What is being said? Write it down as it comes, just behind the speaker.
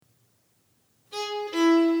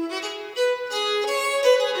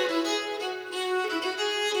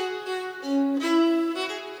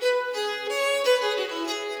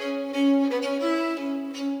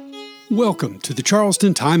Welcome to the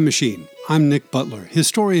Charleston Time Machine. I'm Nick Butler,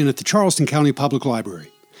 historian at the Charleston County Public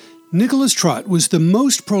Library. Nicholas Trott was the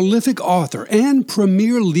most prolific author and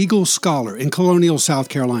premier legal scholar in colonial South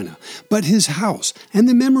Carolina, but his house and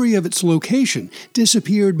the memory of its location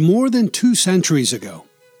disappeared more than 2 centuries ago.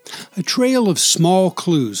 A trail of small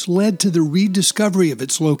clues led to the rediscovery of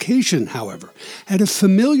its location, however, at a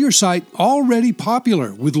familiar site already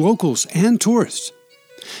popular with locals and tourists.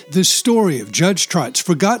 The story of Judge Trott's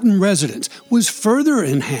forgotten residence was further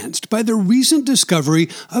enhanced by the recent discovery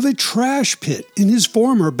of a trash pit in his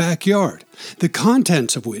former backyard, the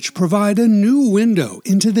contents of which provide a new window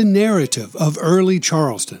into the narrative of early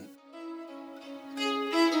Charleston.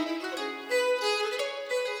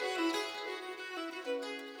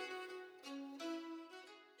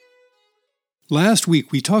 Last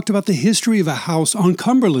week, we talked about the history of a house on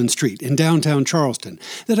Cumberland Street in downtown Charleston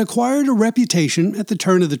that acquired a reputation at the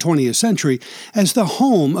turn of the 20th century as the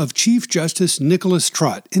home of Chief Justice Nicholas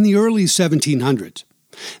Trott in the early 1700s.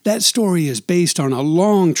 That story is based on a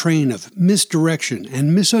long train of misdirection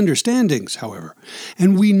and misunderstandings, however,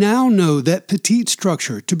 and we now know that petite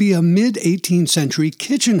structure to be a mid-18th century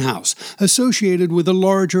kitchen house associated with a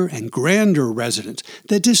larger and grander residence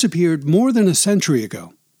that disappeared more than a century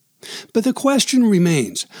ago. But the question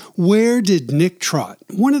remains, where did Nick Trott,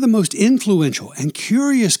 one of the most influential and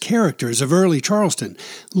curious characters of early Charleston,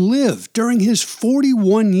 live during his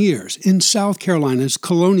 41 years in South Carolina's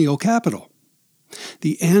colonial capital?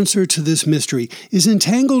 The answer to this mystery is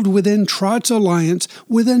entangled within Trott's alliance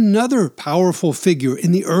with another powerful figure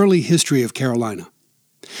in the early history of Carolina.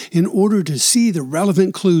 In order to see the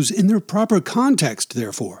relevant clues in their proper context,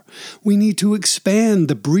 therefore, we need to expand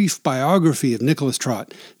the brief biography of Nicholas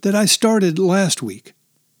Trott that I started last week.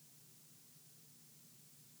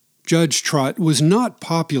 Judge Trott was not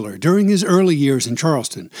popular during his early years in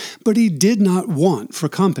Charleston, but he did not want for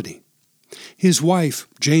company. His wife,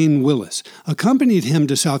 Jane Willis, accompanied him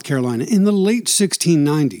to South Carolina in the late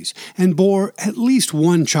 1690s and bore at least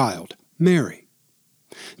one child, Mary.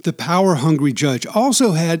 The power-hungry judge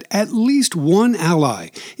also had at least one ally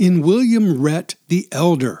in William Rhett the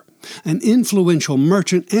Elder, an influential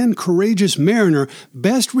merchant and courageous mariner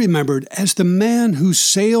best remembered as the man who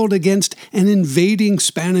sailed against an invading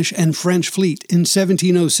Spanish and French fleet in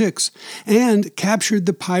 1706 and captured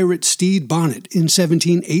the pirate Stede Bonnet in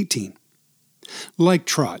 1718. Like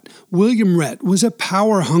Trott, William Rhett was a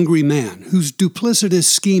power-hungry man whose duplicitous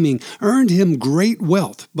scheming earned him great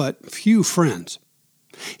wealth but few friends.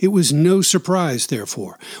 It was no surprise,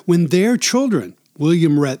 therefore, when their children,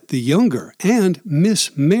 William Rhett the Younger and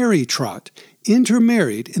Miss Mary Trott,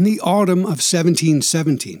 intermarried in the autumn of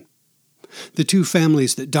 1717. The two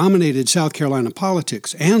families that dominated South Carolina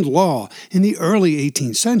politics and law in the early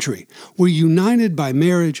 18th century were united by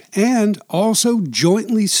marriage and also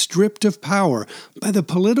jointly stripped of power by the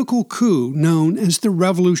political coup known as the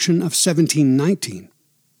Revolution of 1719.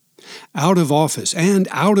 Out of office and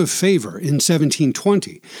out of favor in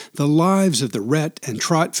 1720, the lives of the Rhett and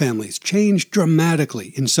Trott families changed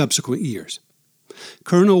dramatically in subsequent years.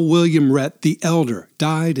 Colonel William Rhett the Elder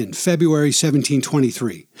died in February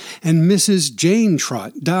 1723, and Mrs. Jane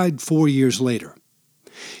Trott died 4 years later.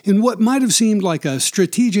 In what might have seemed like a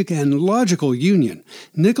strategic and logical union,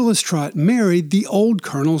 Nicholas Trott married the old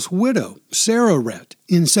colonel's widow, Sarah Rhett,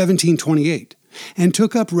 in 1728, and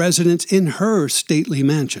took up residence in her stately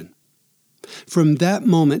mansion. From that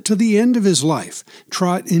moment to the end of his life,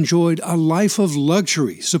 Trott enjoyed a life of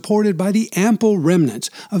luxury supported by the ample remnants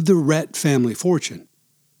of the Rhett family fortune.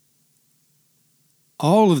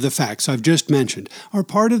 All of the facts I've just mentioned are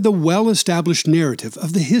part of the well-established narrative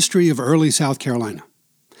of the history of early South Carolina.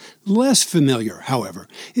 Less familiar, however,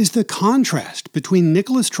 is the contrast between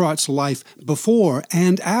Nicholas Trott's life before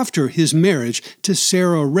and after his marriage to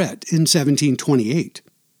Sarah Rhett in 1728.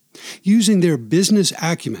 Using their business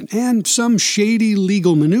acumen and some shady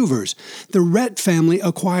legal maneuvers, the Rhett family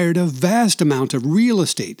acquired a vast amount of real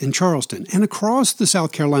estate in Charleston and across the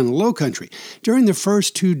South Carolina Lowcountry during the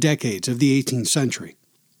first 2 decades of the 18th century.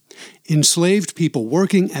 Enslaved people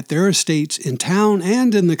working at their estates in town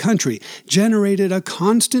and in the country generated a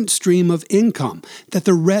constant stream of income that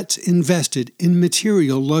the Rhetts invested in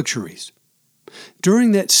material luxuries.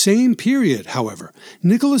 During that same period, however,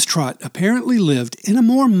 Nicholas Trott apparently lived in a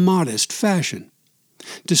more modest fashion.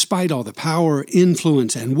 Despite all the power,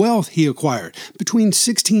 influence, and wealth he acquired between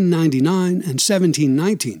 1699 and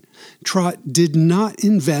 1719, Trott did not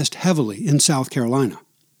invest heavily in South Carolina.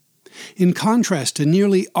 In contrast to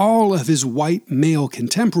nearly all of his white male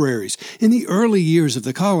contemporaries in the early years of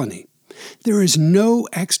the colony, There is no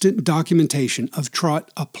extant documentation of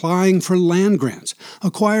Trott applying for land grants,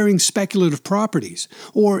 acquiring speculative properties,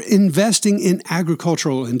 or investing in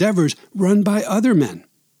agricultural endeavors run by other men.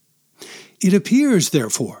 It appears,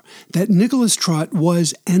 therefore, that Nicholas Trott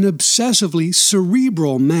was an obsessively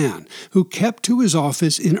cerebral man who kept to his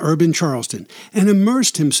office in urban Charleston and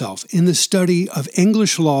immersed himself in the study of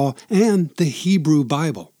English law and the Hebrew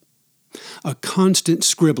Bible. A constant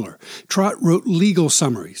scribbler, Trott wrote legal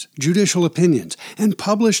summaries, judicial opinions, and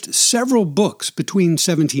published several books between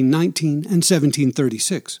 1719 and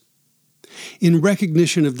 1736. In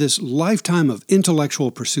recognition of this lifetime of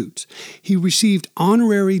intellectual pursuits, he received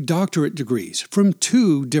honorary doctorate degrees from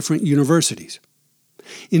 2 different universities.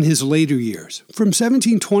 In his later years, from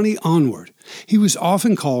 1720 onward, he was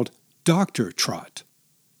often called Dr. Trott.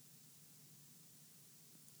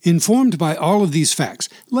 Informed by all of these facts,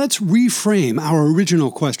 let's reframe our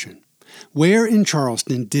original question. Where in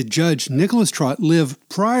Charleston did Judge Nicholas Trott live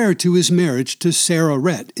prior to his marriage to Sarah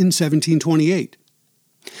Rhett in 1728?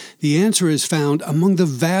 The answer is found among the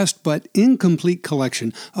vast but incomplete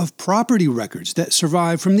collection of property records that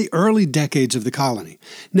survive from the early decades of the colony,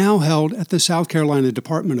 now held at the South Carolina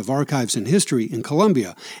Department of Archives and History in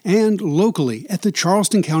Columbia and locally at the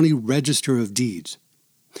Charleston County Register of Deeds.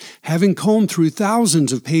 Having combed through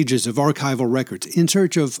thousands of pages of archival records in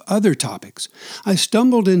search of other topics, I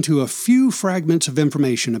stumbled into a few fragments of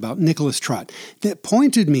information about Nicholas Trott that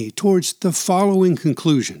pointed me towards the following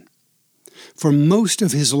conclusion. For most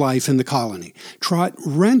of his life in the colony, Trott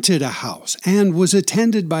rented a house and was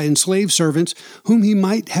attended by enslaved servants whom he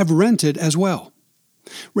might have rented as well.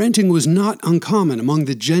 Renting was not uncommon among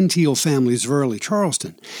the genteel families of early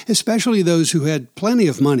Charleston, especially those who had plenty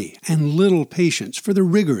of money and little patience for the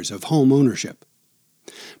rigors of home ownership.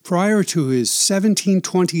 Prior to his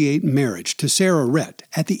 1728 marriage to Sarah Rhett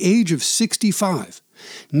at the age of 65,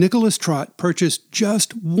 Nicholas Trott purchased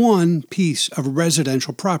just one piece of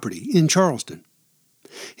residential property in Charleston.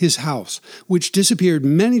 His house, which disappeared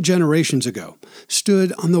many generations ago,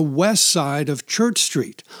 stood on the west side of Church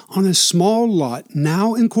Street on a small lot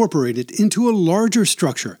now incorporated into a larger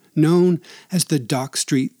structure known as the Dock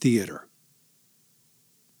Street Theater.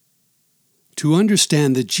 To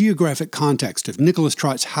understand the geographic context of Nicholas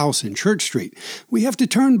Trott's house in Church Street, we have to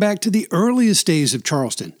turn back to the earliest days of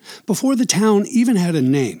Charleston, before the town even had a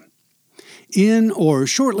name. In or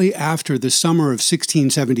shortly after the summer of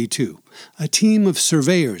 1672, a team of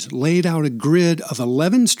surveyors laid out a grid of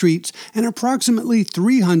 11 streets and approximately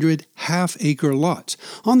 300 half-acre lots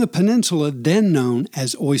on the peninsula then known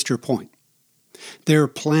as Oyster Point. Their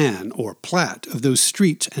plan or plat of those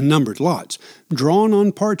streets and numbered lots, drawn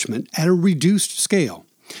on parchment at a reduced scale,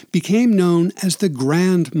 became known as the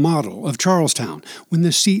Grand Model of Charlestown when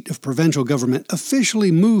the seat of provincial government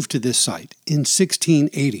officially moved to this site in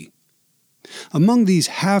 1680. Among these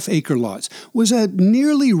half-acre lots was a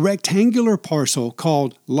nearly rectangular parcel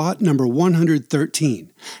called Lot Number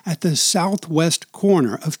 113 at the southwest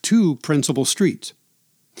corner of 2 principal streets.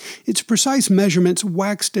 Its precise measurements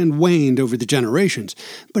waxed and waned over the generations,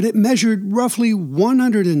 but it measured roughly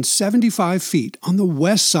 175 feet on the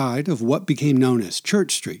west side of what became known as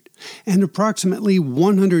Church Street, and approximately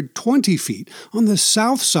 120 feet on the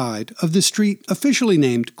south side of the street officially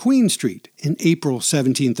named Queen Street in April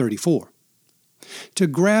 1734. To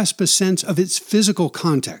grasp a sense of its physical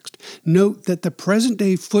context, note that the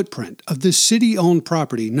present-day footprint of the city-owned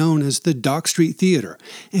property known as the Dock Street Theater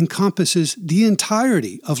encompasses the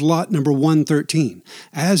entirety of Lot Number 113,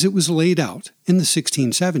 as it was laid out in the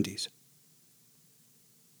 1670s.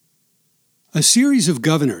 A series of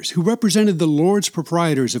governors who represented the lords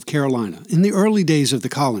proprietors of Carolina in the early days of the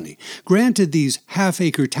colony granted these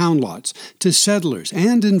half-acre town lots to settlers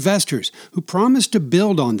and investors who promised to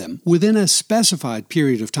build on them within a specified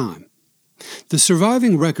period of time. The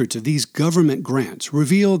surviving records of these government grants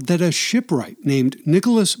revealed that a shipwright named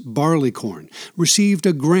Nicholas Barleycorn received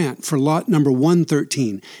a grant for Lot Number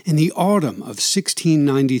 113 in the autumn of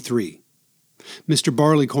 1693. Mr.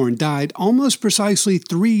 Barleycorn died almost precisely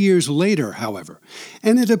 3 years later, however,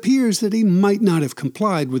 and it appears that he might not have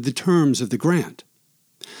complied with the terms of the grant.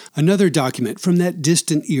 Another document from that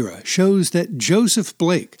distant era shows that Joseph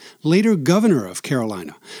Blake, later governor of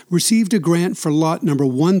Carolina, received a grant for Lot Number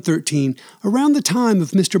 113 around the time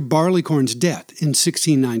of Mr. Barleycorn's death in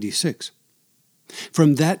 1696.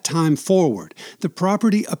 From that time forward, the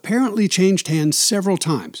property apparently changed hands several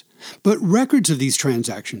times, but records of these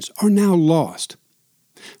transactions are now lost.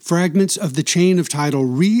 Fragments of the chain of title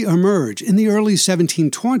re-emerge in the early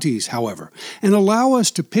 1720s, however, and allow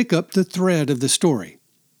us to pick up the thread of the story.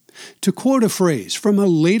 To quote a phrase from a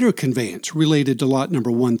later conveyance related to lot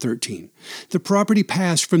number 113, the property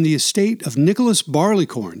passed from the estate of Nicholas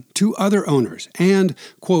Barleycorn to other owners and,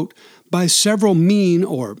 quote, by several mean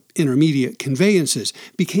or intermediate conveyances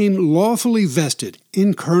became lawfully vested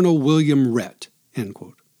in Colonel William Rhett, end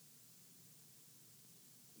quote.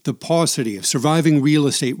 The paucity of surviving real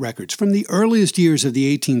estate records from the earliest years of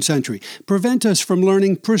the 18th century prevent us from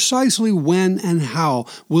learning precisely when and how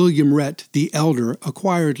William Rhett the Elder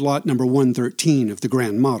acquired lot number 113 of the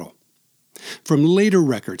Grand Model. From later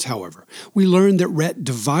records, however, we learn that Rhett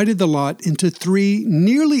divided the lot into 3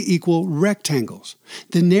 nearly equal rectangles,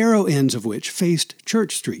 the narrow ends of which faced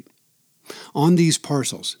Church Street. On these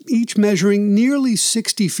parcels, each measuring nearly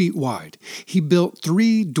 60 feet wide, he built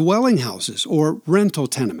 3 dwelling houses or rental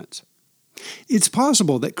tenements. It's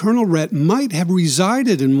possible that Colonel Rhett might have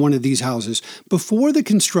resided in one of these houses before the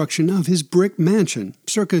construction of his brick mansion,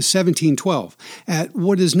 circa 1712, at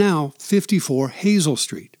what is now 54 Hazel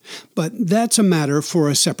Street, but that's a matter for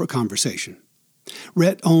a separate conversation.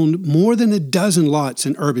 Rhett owned more than a dozen lots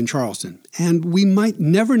in urban Charleston, and we might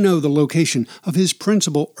never know the location of his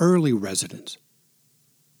principal early residence.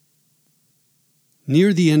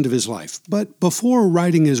 Near the end of his life, but before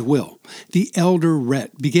writing his will, the elder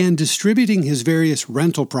Rhett began distributing his various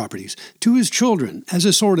rental properties to his children as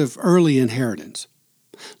a sort of early inheritance.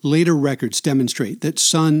 Later records demonstrate that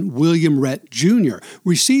son William Rhett Jr.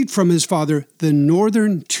 received from his father the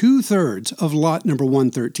northern 2/3 of lot number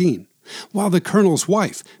 113. While the colonel's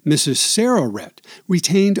wife, Mrs. Sarah Rhett,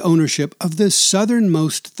 retained ownership of the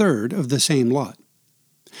southernmost third of the same lot.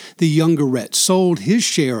 The younger Rhett sold his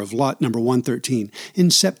share of lot number 113 in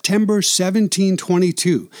September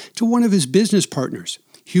 1722 to one of his business partners,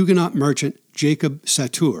 Huguenot merchant Jacob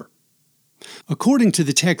Satur. According to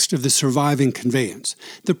the text of the surviving conveyance,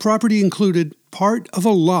 the property included part of a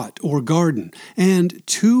lot or garden and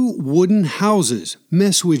 2 wooden houses,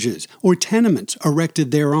 messuages, or tenements erected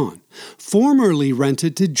thereon, formerly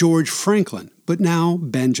rented to George Franklin, but now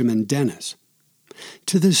Benjamin Dennis.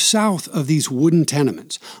 To the south of these wooden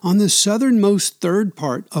tenements, on the southernmost third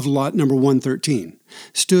part of lot number 113,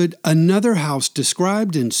 stood another house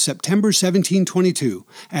described in September 1722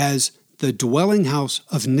 as the dwelling house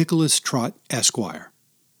of Nicholas Trott, Esquire.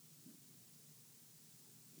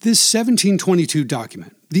 This 1722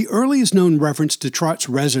 document, the earliest known reference to Trott's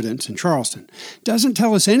residence in Charleston, doesn't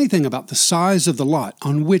tell us anything about the size of the lot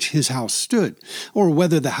on which his house stood, or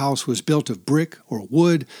whether the house was built of brick or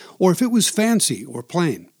wood, or if it was fancy or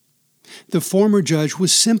plain. The former judge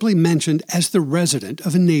was simply mentioned as the resident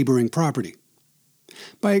of a neighboring property.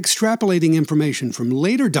 By extrapolating information from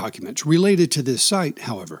later documents related to this site,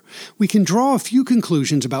 however, we can draw a few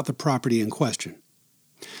conclusions about the property in question.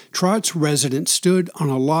 Trott's residence stood on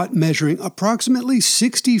a lot measuring approximately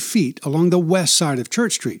 60 feet along the west side of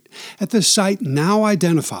Church Street, at the site now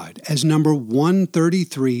identified as number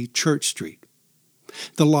 133 Church Street.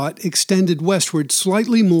 The lot extended westward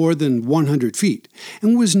slightly more than 100 feet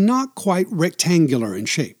and was not quite rectangular in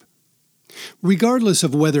shape. Regardless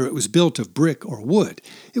of whether it was built of brick or wood,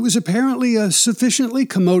 it was apparently a sufficiently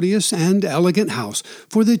commodious and elegant house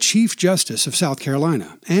for the Chief Justice of South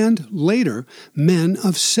Carolina, and, later, men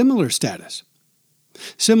of similar status.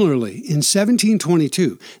 Similarly, in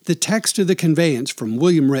 1722, the text of the conveyance from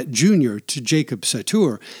William Rhett Jr. to Jacob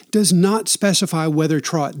Satur does not specify whether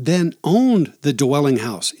Trott then owned the dwelling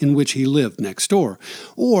house in which he lived next door,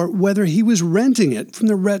 or whether he was renting it from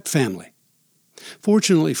the Rhett family.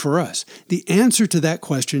 Fortunately for us, the answer to that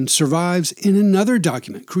question survives in another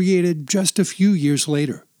document created just a few years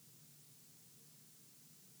later.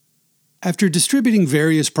 After distributing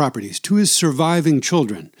various properties to his surviving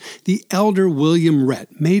children, the elder William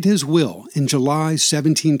Rhett made his will in July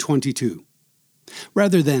 1722.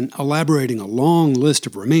 Rather than elaborating a long list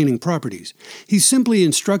of remaining properties, he simply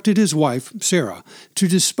instructed his wife, Sarah, to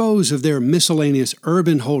dispose of their miscellaneous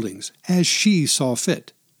urban holdings as she saw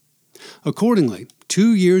fit. Accordingly,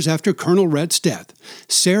 2 years after Colonel Rhett's death,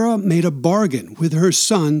 Sarah made a bargain with her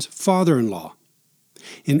son's father-in-law.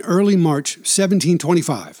 In early March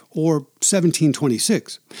 1725, or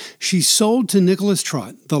 1726, she sold to Nicholas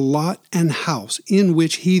Trott the lot and house in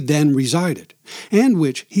which he then resided, and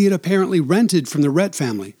which he had apparently rented from the Rhett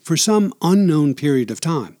family for some unknown period of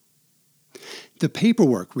time. The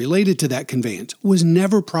paperwork related to that conveyance was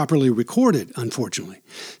never properly recorded, unfortunately,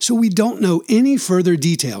 so we don't know any further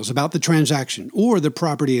details about the transaction or the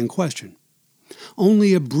property in question.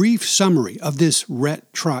 Only a brief summary of this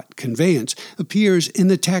Rhett-Trott conveyance appears in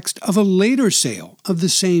the text of a later sale of the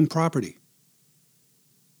same property.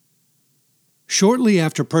 Shortly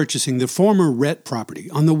after purchasing the former Rhett property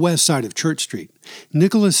on the west side of Church Street,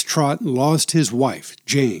 Nicholas Trott lost his wife,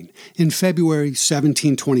 Jane, in February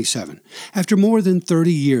 1727, after more than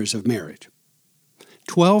 30 years of marriage.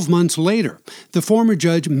 12 months later, the former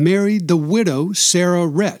judge married the widow Sarah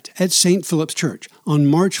Rhett at St. Philip's Church on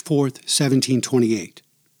March 4, 1728.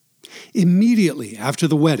 Immediately after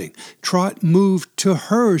the wedding, Trott moved to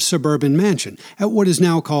her suburban mansion at what is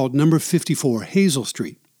now called No. 54 Hazel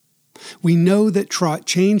Street. We know that Trott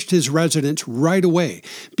changed his residence right away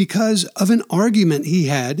because of an argument he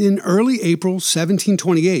had in early April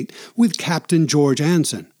 1728 with Captain George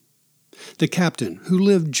Anson. The captain, who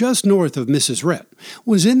lived just north of Mrs. Rhett,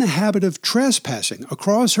 was in the habit of trespassing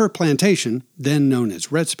across her plantation, then known as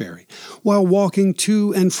Rhettsbury, while walking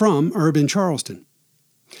to and from urban Charleston.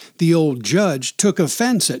 The old judge took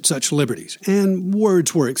offense at such liberties, and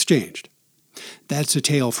words were exchanged. That's a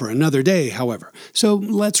tale for another day, however, so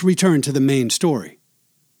let's return to the main story.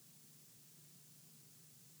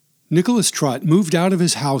 Nicholas Trott moved out of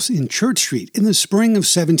his house in Church Street in the spring of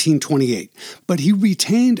 1728, but he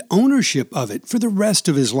retained ownership of it for the rest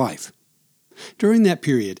of his life. During that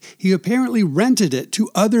period, he apparently rented it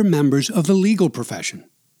to other members of the legal profession.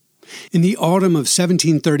 In the autumn of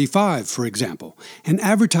 1735, for example, an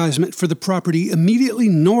advertisement for the property immediately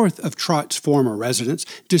north of Trott's former residence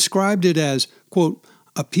described it as, quote,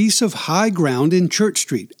 a piece of high ground in Church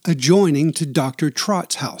Street adjoining to Dr.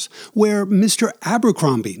 Trott's house, where Mr.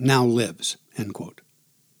 Abercrombie now lives, end quote.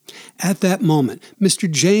 At that moment, Mr.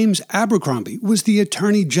 James Abercrombie was the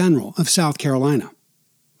Attorney General of South Carolina.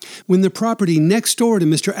 When the property next door to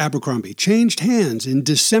Mr. Abercrombie changed hands in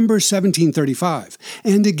December 1735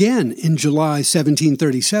 and again in July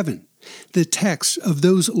 1737, the texts of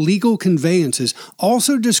those legal conveyances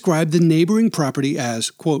also described the neighboring property as,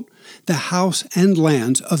 quote, the house and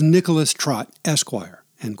lands of Nicholas Trott, Esquire,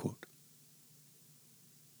 end quote.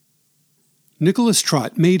 Nicholas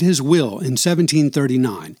Trott made his will in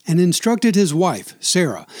 1739 and instructed his wife,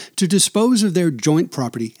 Sarah, to dispose of their joint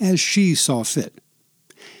property as she saw fit.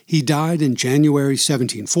 He died in January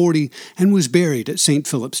 1740 and was buried at St.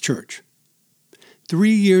 Philip's Church.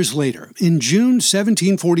 3 years later, in June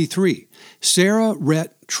 1743, Sarah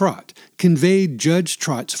Rhett Trott conveyed Judge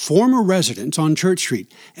Trott's former residence on Church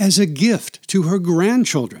Street as a gift to her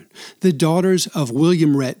grandchildren, the daughters of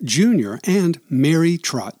William Rhett Jr. and Mary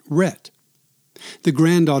Trott Rhett. The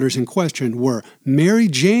granddaughters in question were Mary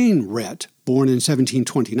Jane Rhett, born in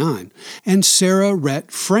 1729, and Sarah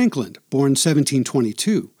Rhett Franklin, born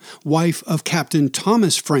 1722, wife of Captain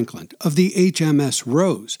Thomas Franklin of the HMS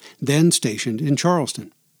Rose, then stationed in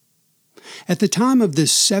Charleston. At the time of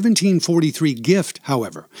this 1743 gift,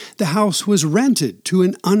 however, the house was rented to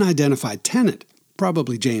an unidentified tenant,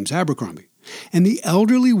 probably James Abercrombie, and the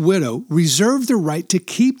elderly widow reserved the right to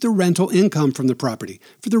keep the rental income from the property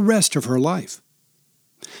for the rest of her life.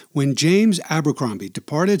 When James Abercrombie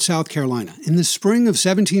departed South Carolina in the spring of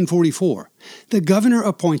 1744, the governor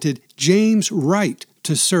appointed James Wright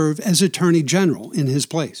to serve as Attorney General in his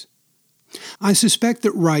place. I suspect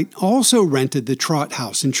that Wright also rented the Trott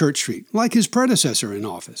house in Church Street, like his predecessor in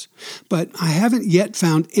office, but I haven't yet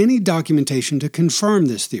found any documentation to confirm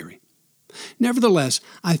this theory. Nevertheless,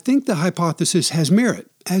 I think the hypothesis has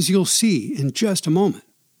merit, as you'll see in just a moment.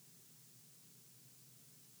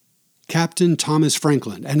 Captain Thomas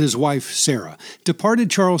Franklin and his wife Sarah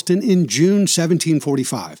departed Charleston in June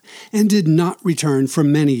 1745 and did not return for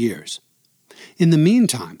many years. In the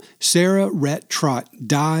meantime, Sarah Rhett Trott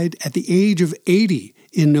died at the age of 80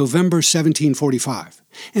 in November 1745,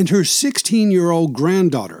 and her 16-year-old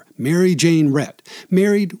granddaughter, Mary Jane Rhett,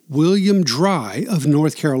 married William Dry of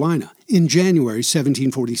North Carolina in January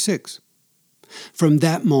 1746. From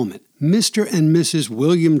that moment, Mr. and Mrs.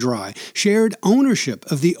 William Dry shared ownership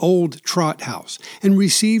of the old Trott house and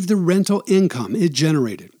received the rental income it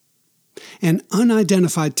generated. An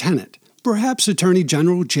unidentified tenant, perhaps Attorney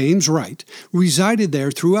General James Wright, resided there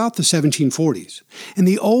throughout the 1740s, and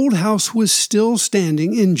the old house was still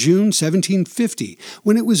standing in June 1750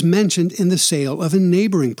 when it was mentioned in the sale of a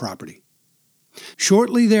neighboring property.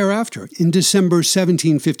 Shortly thereafter, in December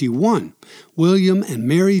 1751, William and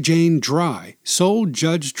Mary Jane Dry sold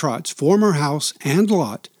Judge Trott's former house and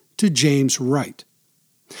lot to James Wright.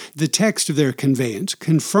 The text of their conveyance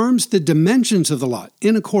confirms the dimensions of the lot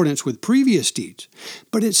in accordance with previous deeds,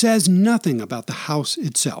 but it says nothing about the house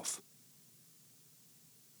itself.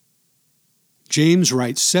 James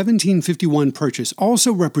Wright's 1751 purchase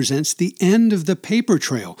also represents the end of the paper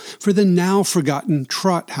trail for the now forgotten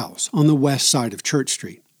Trott House on the west side of Church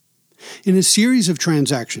Street. In a series of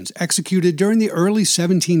transactions executed during the early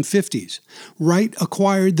 1750s, Wright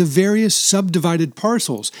acquired the various subdivided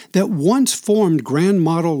parcels that once formed Grand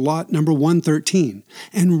Model Lot number 113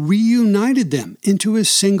 and reunited them into a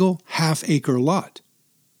single half-acre lot.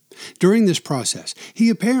 During this process, he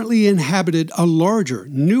apparently inhabited a larger,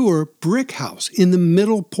 newer brick house in the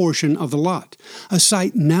middle portion of the lot, a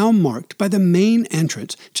site now marked by the main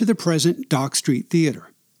entrance to the present Dock Street Theater.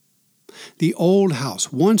 The old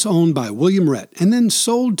house, once owned by William Rhett and then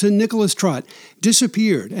sold to Nicholas Trott,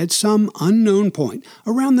 disappeared at some unknown point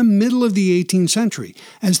around the middle of the 18th century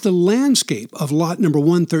as the landscape of lot number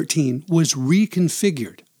 113 was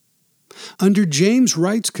reconfigured. Under James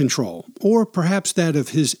Wright's control, or perhaps that of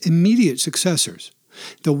his immediate successors,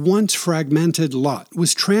 the once fragmented lot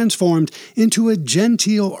was transformed into a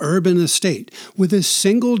genteel urban estate with a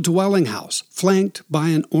single dwelling house flanked by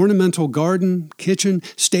an ornamental garden, kitchen,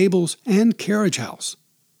 stables, and carriage house.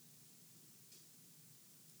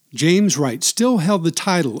 James Wright still held the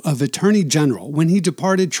title of Attorney General when he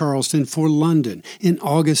departed Charleston for London in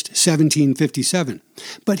August 1757,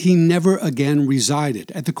 but he never again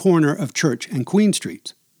resided at the corner of Church and Queen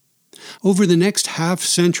Streets. Over the next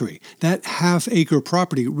half-century, that half-acre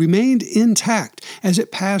property remained intact as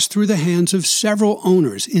it passed through the hands of several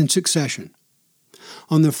owners in succession.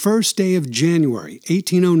 On the first day of January,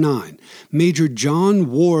 1809, Major John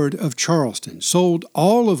Ward of Charleston sold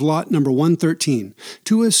all of lot number 113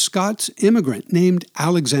 to a Scots immigrant named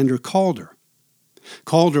Alexander Calder.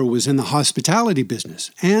 Calder was in the hospitality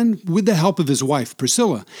business, and with the help of his wife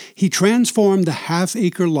Priscilla, he transformed the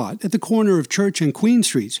half-acre lot at the corner of Church and Queen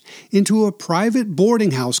Streets into a private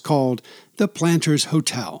boarding house called the Planters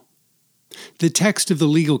Hotel. The text of the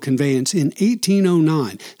legal conveyance in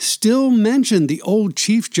 1809 still mentioned the old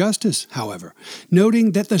Chief Justice, however,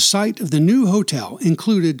 noting that the site of the new hotel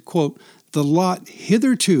included, quote, the lot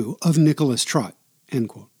hitherto of Nicholas Trott, end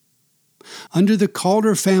quote. Under the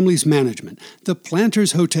Calder family's management, the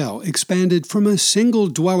Planters Hotel expanded from a single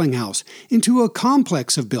dwelling house into a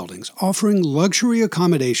complex of buildings offering luxury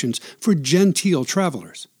accommodations for genteel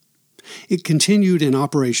travelers. It continued in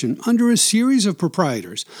operation under a series of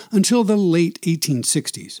proprietors until the late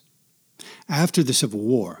 1860s. After the Civil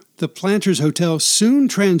War, the Planters Hotel soon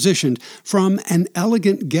transitioned from an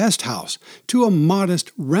elegant guest house to a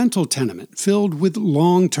modest rental tenement filled with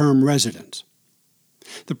long-term residents.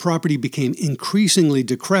 The property became increasingly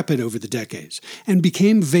decrepit over the decades and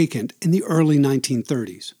became vacant in the early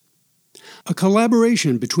 1930s. A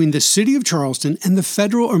collaboration between the City of Charleston and the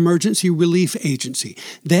Federal Emergency Relief Agency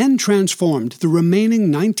then transformed the remaining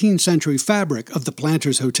 19th century fabric of the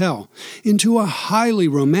Planters Hotel into a highly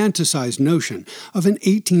romanticized notion of an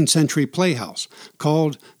 18th century playhouse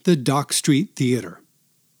called the Dock Street Theater.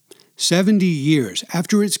 70 years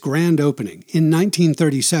after its grand opening in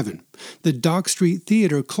 1937, the Dock Street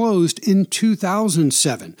Theater closed in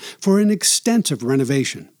 2007 for an extensive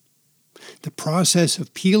renovation. The process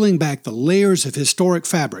of peeling back the layers of historic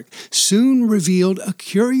fabric soon revealed a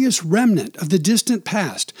curious remnant of the distant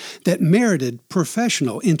past that merited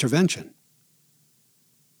professional intervention.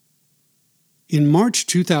 In March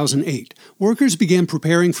 2008, workers began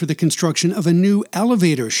preparing for the construction of a new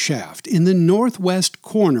elevator shaft in the northwest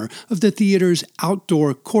corner of the theater's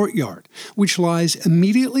outdoor courtyard, which lies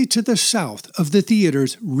immediately to the south of the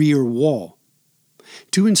theater's rear wall.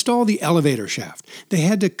 To install the elevator shaft, they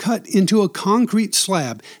had to cut into a concrete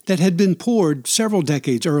slab that had been poured several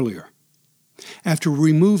decades earlier. After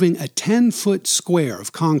removing a 10-foot square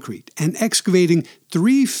of concrete and excavating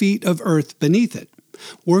 3 feet of earth beneath it,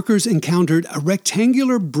 workers encountered a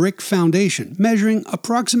rectangular brick foundation measuring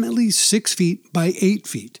approximately 6 feet by 8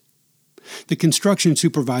 feet. The construction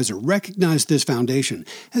supervisor recognized this foundation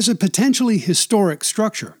as a potentially historic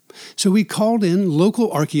structure, so he called in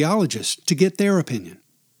local archaeologists to get their opinion.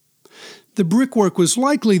 The brickwork was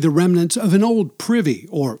likely the remnants of an old privy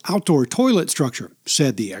or outdoor toilet structure,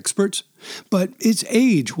 said the experts, but its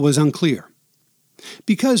age was unclear.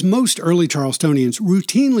 Because most early Charlestonians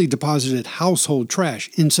routinely deposited household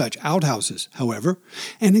trash in such outhouses, however,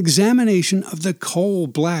 an examination of the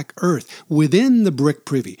coal-black earth within the brick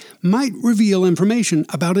privy might reveal information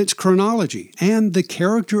about its chronology and the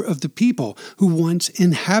character of the people who once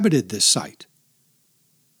inhabited this site.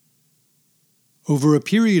 Over a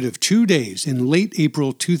period of 2 days in late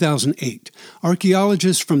April 2008,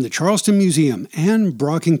 archaeologists from the Charleston Museum and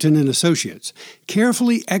Brockington and Associates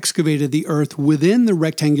carefully excavated the earth within the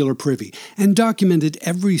rectangular privy and documented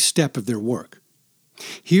every step of their work.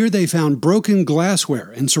 Here they found broken glassware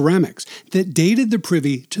and ceramics that dated the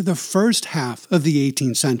privy to the first half of the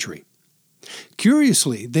 18th century.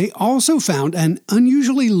 Curiously, they also found an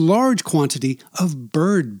unusually large quantity of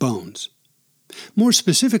bird bones. More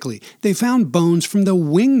specifically, they found bones from the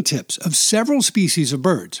wingtips of several species of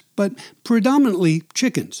birds, but predominantly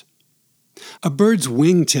chickens. A bird's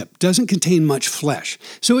wingtip doesn't contain much flesh,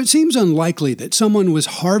 so it seems unlikely that someone was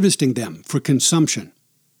harvesting them for consumption.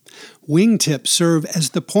 Wingtips serve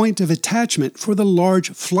as the point of attachment for the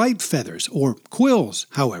large flight feathers, or quills,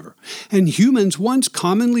 however, and humans once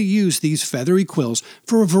commonly used these feathery quills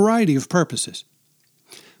for a variety of purposes.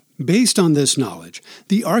 Based on this knowledge,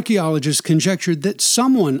 the archaeologists conjectured that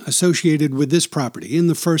someone associated with this property in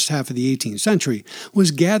the first half of the 18th century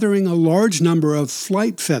was gathering a large number of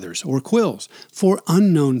flight feathers, or quills, for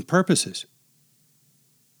unknown purposes.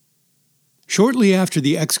 Shortly after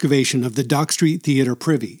the excavation of the Dock Street Theatre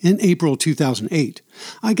Privy in April 2008,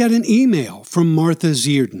 I got an email from Martha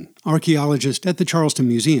Zierden, archaeologist at the Charleston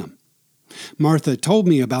Museum. Martha told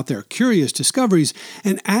me about their curious discoveries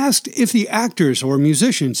and asked if the actors or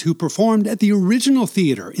musicians who performed at the original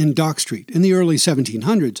theater in Dock Street in the early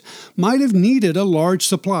 1700s might have needed a large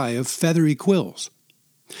supply of feathery quills.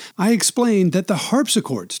 I explained that the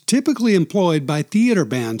harpsichords typically employed by theater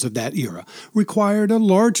bands of that era required a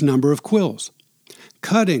large number of quills.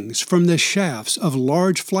 Cuttings from the shafts of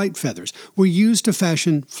large flight feathers were used to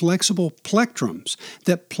fashion flexible plectrums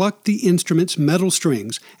that plucked the instrument's metal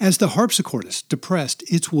strings as the harpsichordist depressed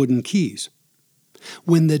its wooden keys.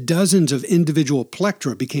 When the dozens of individual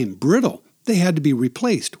plectra became brittle, they had to be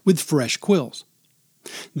replaced with fresh quills.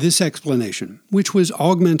 This explanation, which was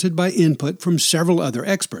augmented by input from several other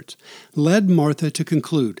experts, led Martha to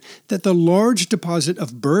conclude that the large deposit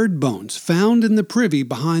of bird bones found in the privy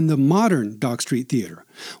behind the modern Dock Street Theatre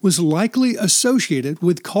was likely associated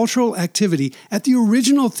with cultural activity at the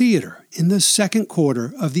original theatre in the second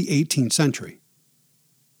quarter of the 18th century.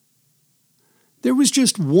 There was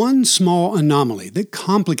just one small anomaly that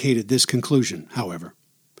complicated this conclusion, however.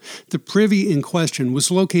 The privy in question was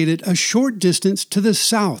located a short distance to the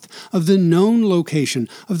south of the known location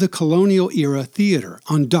of the colonial-era theater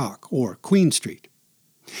on Dock or Queen Street.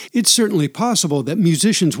 It's certainly possible that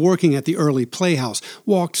musicians working at the early playhouse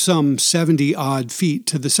walked some 70-odd feet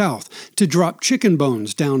to the south to drop chicken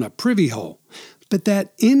bones down a privy hole, but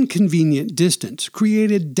that inconvenient distance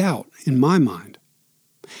created doubt in my mind.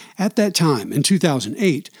 At that time, in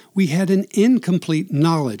 2008, we had an incomplete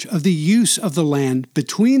knowledge of the use of the land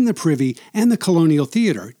between the Privy and the Colonial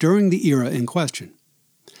Theatre during the era in question.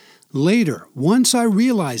 Later, once I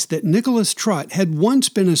realized that Nicholas Trott had once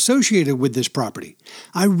been associated with this property,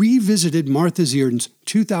 I revisited Martha Zierden's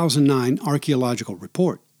 2009 archaeological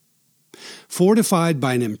report. Fortified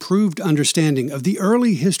by an improved understanding of the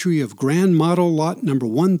early history of Grand Model Lot No.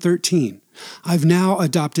 113, I've now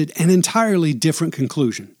adopted an entirely different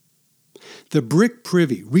conclusion. The brick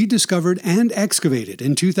privy, rediscovered and excavated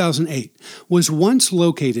in 2008, was once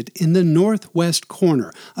located in the northwest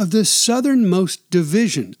corner of the southernmost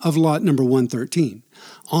division of Lot No. 113,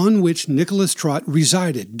 on which Nicholas Trott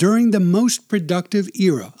resided during the most productive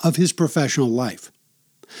era of his professional life.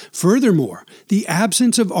 Furthermore, the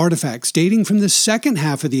absence of artifacts dating from the second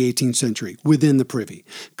half of the 18th century within the privy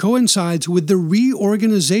coincides with the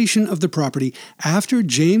reorganization of the property after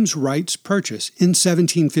James Wright's purchase in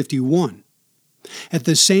 1751. At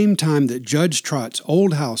the same time that Judge Trott's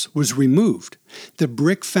old house was removed, the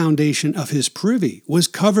brick foundation of his privy was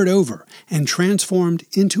covered over and transformed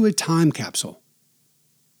into a time capsule.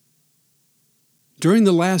 During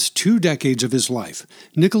the last 2 decades of his life,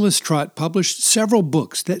 Nicholas Trott published several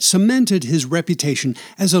books that cemented his reputation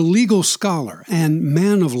as a legal scholar and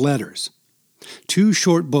man of letters. 2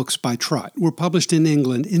 short books by Trott were published in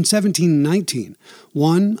England in 1719,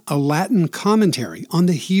 one a Latin commentary on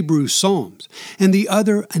the Hebrew Psalms, and the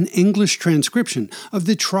other an English transcription of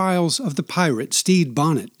the trials of the pirate Stede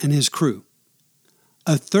Bonnet and his crew.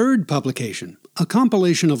 A third publication, a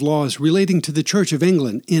compilation of laws relating to the Church of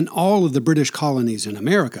England in all of the British colonies in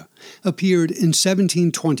America, appeared in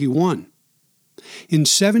 1721. In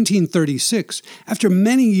 1736, after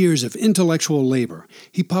many years of intellectual labor,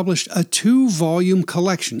 he published a 2-volume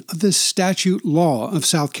collection of the statute law of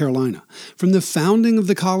South Carolina, from the founding of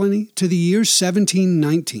the colony to the year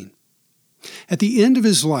 1719. At the end of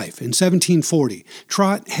his life, in 1740,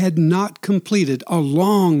 Trott had not completed a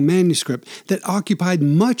long manuscript that occupied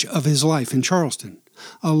much of his life in Charleston,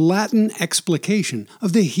 a Latin explication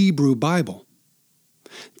of the Hebrew Bible.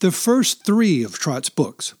 The first 3 of Trott's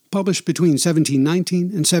books, published between 1719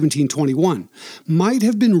 and 1721, might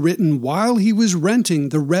have been written while he was renting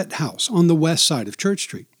the Rhett House on the west side of Church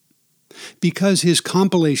Street. Because his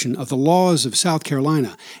compilation of the laws of South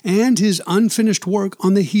Carolina and his unfinished work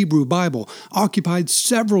on the Hebrew Bible occupied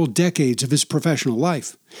several decades of his professional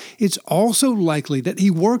life, it's also likely that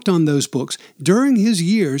he worked on those books during his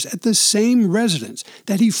years at the same residence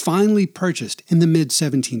that he finally purchased in the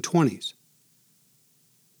mid-1720s.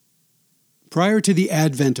 Prior to the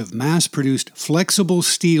advent of mass-produced flexible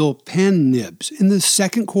steel pen nibs in the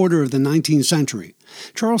second quarter of the 19th century,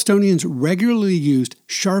 Charlestonians regularly used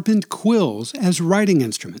sharpened quills as writing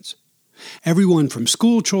instruments. Everyone from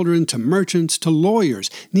schoolchildren to merchants to lawyers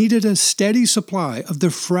needed a steady supply of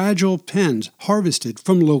the fragile pens harvested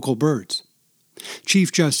from local birds.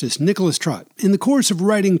 Chief Justice Nicholas Trott, in the course of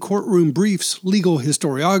writing courtroom briefs, legal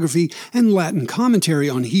historiography, and Latin commentary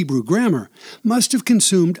on Hebrew grammar, must have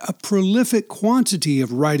consumed a prolific quantity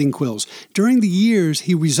of writing quills during the years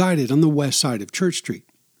he resided on the west side of Church Street.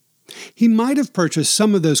 He might have purchased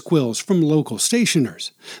some of those quills from local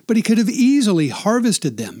stationers, but he could have easily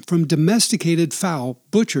harvested them from domesticated fowl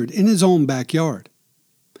butchered in his own backyard.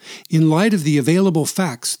 In light of the available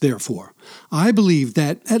facts, therefore, I believe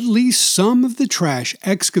that at least some of the trash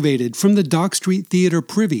excavated from the Dock Street Theater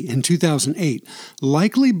privy in 2008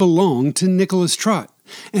 likely belonged to Nicholas Trott,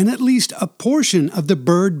 and at least a portion of the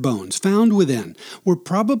bird bones found within were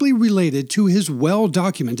probably related to his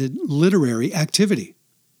well-documented literary activity.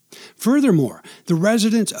 Furthermore, the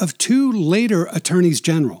residence of two later attorneys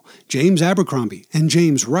general, James Abercrombie and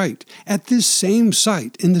James Wright, at this same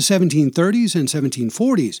site in the 1730s and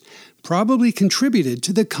 1740s, probably contributed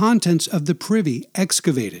to the contents of the privy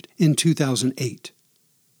excavated in 2008.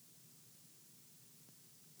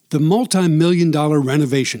 The multi-million-dollar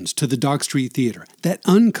renovations to the Dock Street Theater that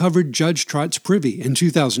uncovered Judge Trott's privy in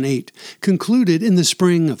 2008 concluded in the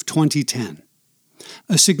spring of 2010.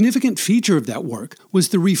 A significant feature of that work was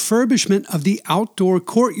the refurbishment of the outdoor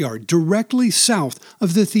courtyard directly south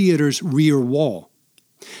of the theater's rear wall.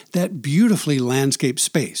 That beautifully landscaped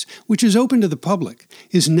space, which is open to the public,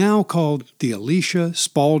 is now called the Alicia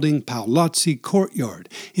Spalding Paolozzi Courtyard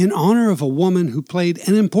in honor of a woman who played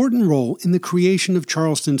an important role in the creation of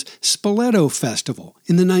Charleston's Spoleto Festival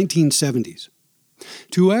in the 1970s.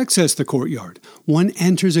 To access the courtyard, one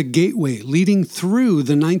enters a gateway leading through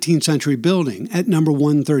the 19th century building at number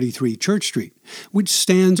 133 Church Street, which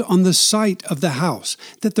stands on the site of the house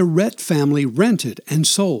that the Rhett family rented and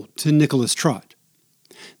sold to Nicholas Trott.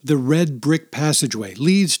 The red brick passageway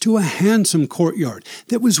leads to a handsome courtyard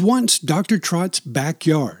that was once Dr. Trott's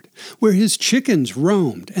backyard, where his chickens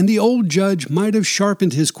roamed and the old judge might have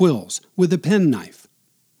sharpened his quills with a penknife.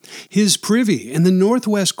 His privy in the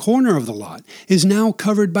northwest corner of the lot is now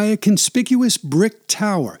covered by a conspicuous brick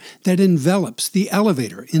tower that envelops the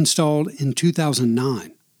elevator installed in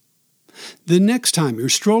 2009. The next time you're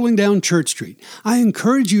strolling down Church Street, I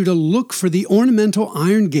encourage you to look for the ornamental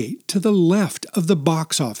iron gate to the left of the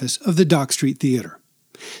box office of the Dock Street Theater.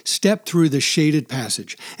 Step through the shaded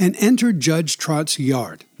passage and enter Judge Trott's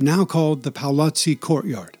yard, now called the Paolozzi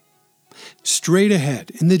Courtyard. Straight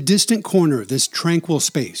ahead, in the distant corner of this tranquil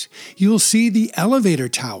space, you'll see the elevator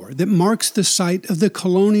tower that marks the site of the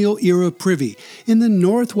colonial-era privy in the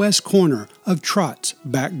northwest corner of Trott's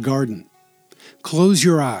back garden. Close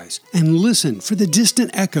your eyes and listen for the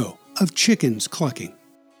distant echo of chickens clucking.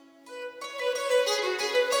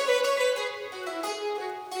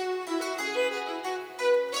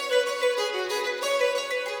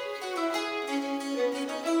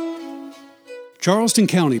 Charleston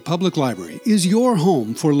County Public Library is your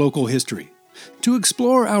home for local history. To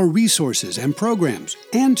explore our resources and programs,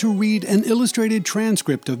 and to read an illustrated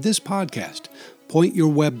transcript of this podcast, point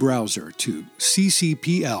your web browser to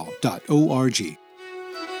ccpl.org.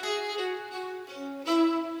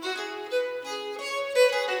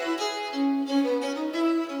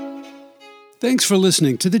 Thanks for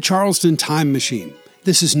listening to the Charleston Time Machine.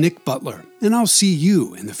 This is Nick Butler, and I'll see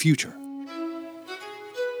you in the future.